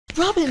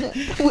Robin,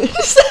 what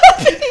is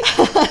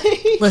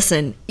happening?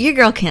 Listen, your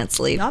girl can't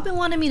sleep. Y'all been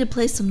wanting me to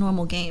play some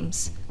normal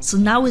games, so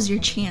now is your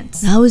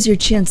chance. Now is your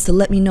chance to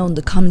let me know in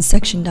the comment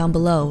section down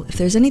below if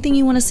there's anything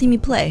you want to see me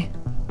play.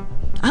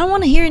 I don't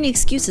want to hear any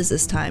excuses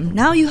this time.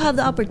 Now you have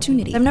the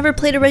opportunity. I've never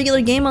played a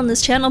regular game on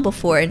this channel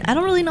before, and I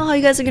don't really know how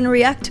you guys are going to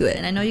react to it.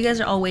 And I know you guys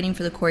are all waiting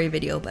for the Corey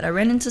video, but I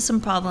ran into some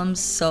problems,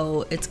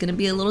 so it's going to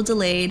be a little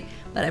delayed,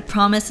 but I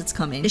promise it's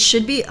coming. It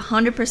should be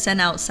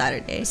 100% out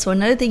Saturday. So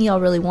another thing y'all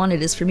really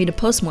wanted is for me to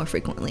post more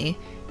frequently,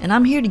 and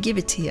I'm here to give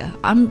it to you.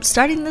 I'm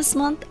starting this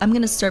month, I'm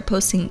gonna start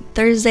posting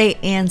Thursday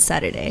and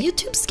Saturday.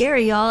 YouTube's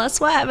scary, y'all. That's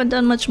why I haven't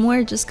done much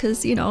more, just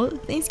cause, you know,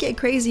 things get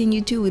crazy in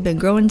YouTube. We've been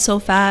growing so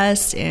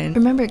fast, and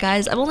remember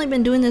guys, I've only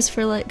been doing this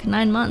for like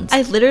 9 months.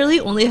 I literally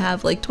only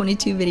have like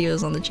 22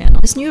 videos on the channel.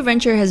 This new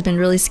adventure has been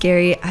really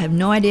scary. I have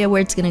no idea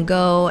where it's gonna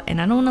go,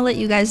 and I don't wanna let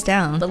you guys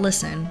down. But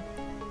listen,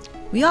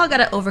 we all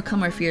gotta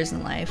overcome our fears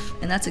in life,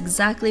 and that's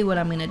exactly what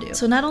I'm gonna do.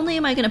 So not only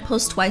am I gonna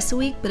post twice a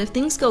week, but if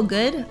things go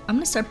good, I'm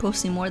gonna start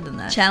posting more than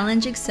that.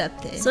 Challenge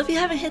accepted. So if you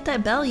haven't hit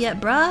that bell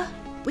yet, bruh,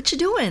 what you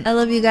doing? I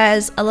love you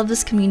guys. I love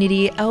this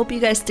community. I hope you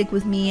guys stick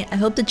with me. I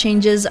hope the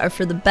changes are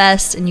for the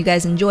best and you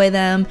guys enjoy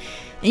them.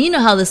 And you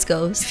know how this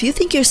goes. If you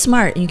think you're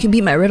smart and you can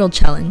beat my riddle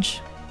challenge,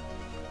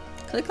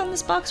 click on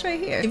this box right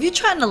here. If you're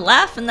trying to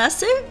laugh and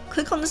that's it,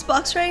 click on this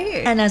box right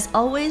here. And as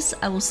always,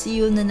 I will see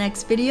you in the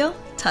next video.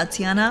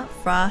 Tatiana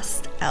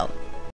Frost out.